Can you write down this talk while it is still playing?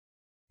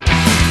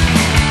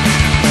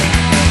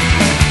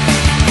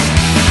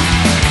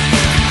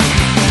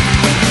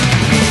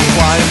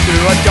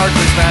a dark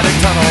prismatic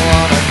tunnel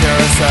on a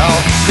carousel.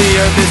 The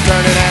earth is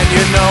turning and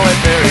you know it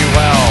very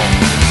well.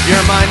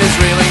 Your mind is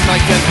reeling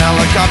like an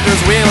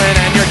helicopter's wheeling,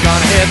 and you're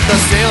gonna hit the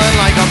ceiling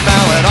like a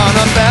mallet on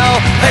a bell.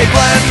 Hey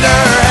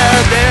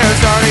Blenderhead, they're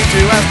starting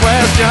to ask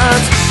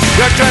questions.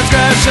 Your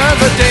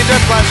transgression's a danger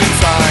flashing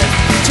sign.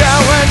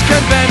 Challenge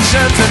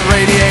conventions and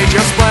radiate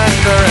your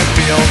splendor, and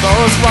feel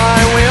those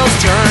flywheels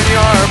turn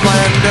your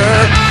blender.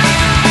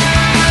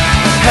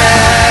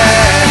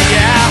 Hey,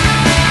 yeah.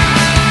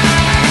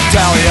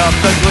 Tally up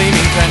the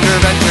gleaming tender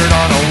ventured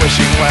on a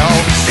wishing well.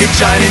 Each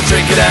shining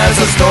trinket has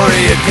a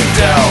story it can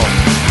tell.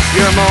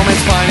 Your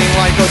moments pining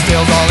like those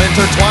tales all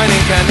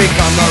intertwining can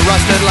become the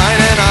rusted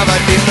lining of a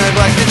deep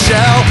neglected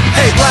shell.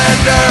 Hey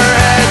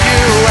Blenderhead,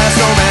 you ask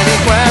so many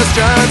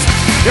questions.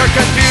 Your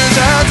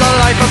confusion's a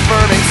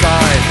life-affirming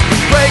sign.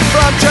 Break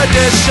from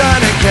tradition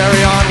and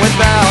carry on with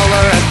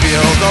valor, and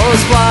feel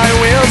those fly